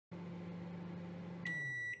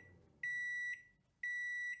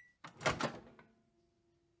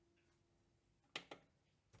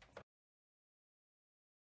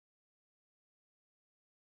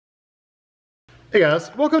Hey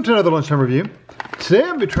guys, welcome to another lunchtime review. Today I'm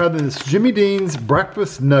going to be trying this Jimmy Dean's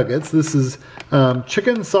breakfast nuggets. This is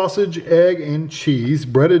chicken, sausage, egg, and cheese,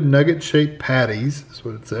 breaded nugget shaped patties, is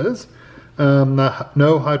what it says.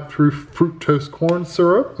 No high fructose corn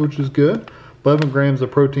syrup, which is good. 11 grams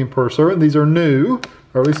of protein per serving. These are new,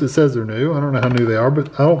 or at least it says they're new. I don't know how new they are,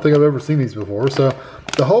 but I don't think I've ever seen these before. So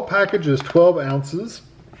the whole package is 12 ounces.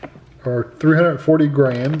 Or 340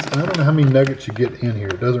 grams. I don't know how many nuggets you get in here.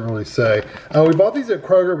 It doesn't really say. We bought these at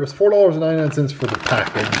Kroger. It was $4.99 for the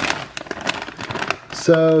package.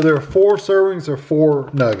 So there are 4 servings or 4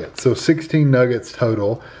 nuggets. So 16 nuggets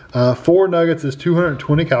total. 4 nuggets is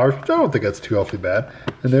 220 calories, which I don't think that's too awfully bad.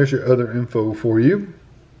 And there's your other info for you.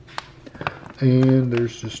 And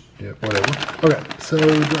there's just, yeah, whatever. Okay, so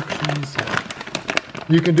directions.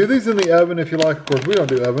 You can do these in the oven if you like. Of course, we don't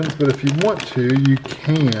do ovens, but if you want to, you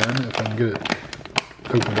can. If I can get it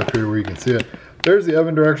opened up here where you can see it. There's the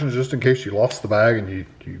oven directions just in case you lost the bag and you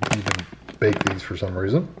even bake these for some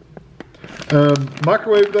reason.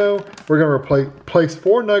 Microwave though, we're going to place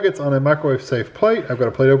 4 nuggets on a microwave safe plate. I've got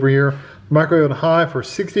a plate over here. Microwave on high for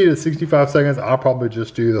 60 to 65 seconds. I'll probably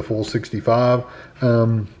just do the full 65.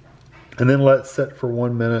 And then let it set for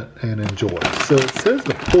 1 minute and enjoy. So it says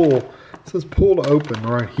to pull. It says pull to open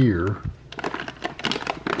right here.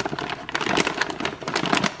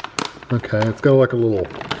 Okay, it's got like a little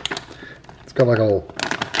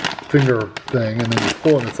finger thing, and then you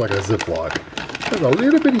pull it and it's like a Ziploc. There's a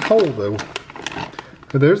little bitty hole though.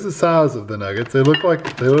 But there's the size of the nuggets. They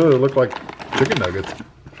literally look like chicken nuggets.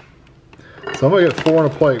 So I'm gonna get 4 on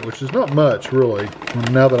a plate, which is not much really,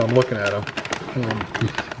 now that I'm looking at them.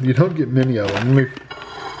 You don't get many of them. Let me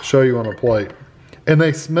show you on a plate. And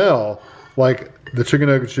they smell like the chicken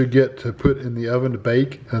nuggets you get to put in the oven to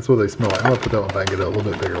bake. That's what they smell like. I'm gonna put that one back and get a little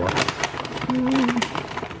bit bigger one.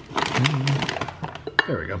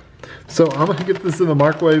 There we go. So I'm gonna get this in the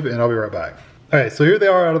microwave and I'll be right back. All right, so here they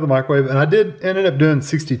are out of the microwave, and I ended up doing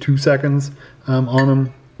 62 seconds on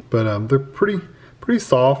them, but they're pretty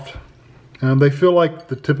soft. They feel like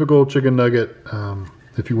the typical chicken nugget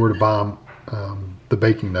if you were to buy the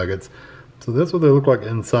baking nuggets. So that's what they look like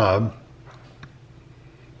inside.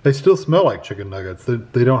 They still smell like chicken nuggets.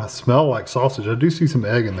 They don't smell like sausage. I do see some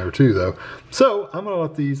egg in there too though. So I'm gonna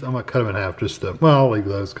let these, I'm gonna cut them in half just to, well, I'll leave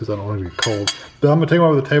those because I don't want to get cold. But I'm gonna take them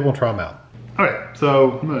over the table and try them out. All right,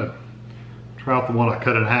 so I'm gonna try out the one I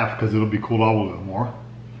cut in half because it'll be cooled off a little bit more.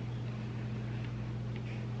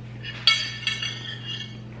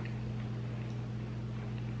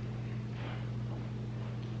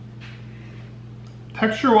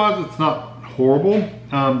 Texture-wise, it's not horrible.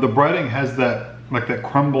 The breading has that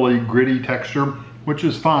crumbly, gritty texture, which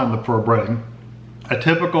is fine for a breading. The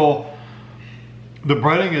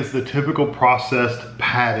breading is the typical processed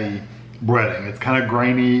patty breading. It's kind of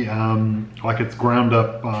grainy, like it's ground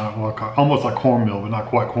up, almost like cornmeal, but not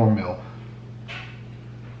quite cornmeal.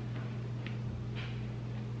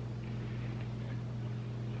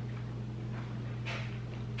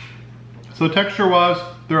 So texture-wise,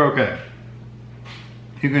 they're okay.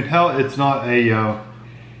 You can tell it's not a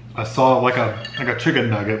solid, like a chicken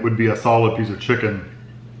nugget would be a solid piece of chicken.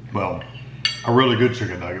 Well, a really good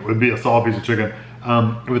chicken nugget would be a solid piece of chicken.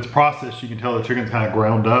 If it's processed, you can tell the chicken's kind of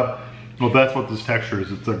ground up. Well, that's what this texture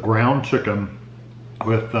is. It's a ground chicken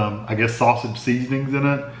with, I guess, sausage seasonings in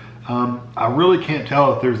it. I really can't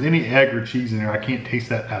tell if there's any egg or cheese in there. I can't taste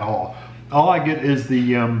that at all. All I get is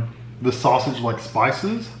the sausage-like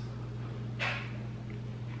spices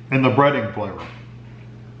and the breading flavor.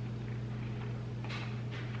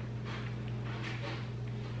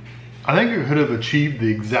 I think it could have achieved the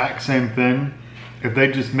exact same thing if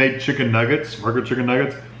they just made chicken nuggets, regular chicken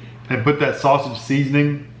nuggets, and put that sausage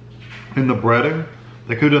seasoning in the breading.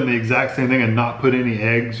 They could have done the exact same thing and not put any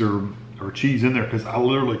eggs or cheese in there, because I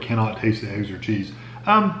literally cannot taste the eggs or cheese.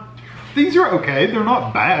 These are okay. They're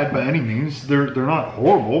not bad by any means. They're not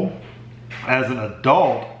horrible. As an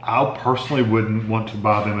adult, I personally wouldn't want to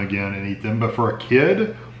buy them again and eat them, but for a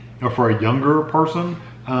kid or for a younger person,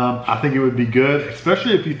 I think it would be good,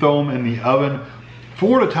 especially if you throw them in the oven.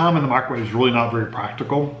 4 at a time in the microwave is really not very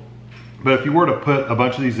practical. But if you were to put a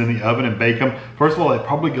bunch of these in the oven and bake them, first of all, they'd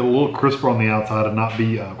probably get a little crisper on the outside and not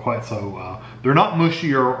be quite so, they're not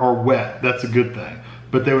mushy or wet. That's a good thing.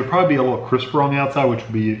 But they would probably be a little crisper on the outside, which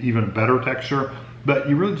would be even better texture. But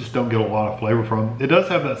you really just don't get a lot of flavor from them. It does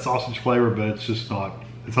have that sausage flavor, but it's just not,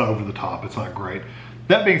 it's not over the top. It's not great.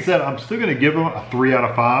 That being said, I'm still gonna give them a 3 out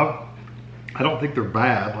of 5. I don't think they're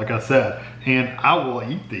bad, like I said, and I will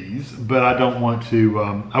eat these, but I don't want to,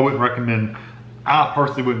 I wouldn't recommend, I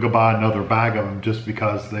personally wouldn't go buy another bag of them just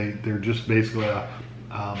because they're just basically a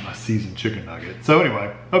seasoned chicken nugget. So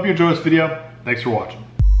anyway, hope you enjoy this video. Thanks for watching.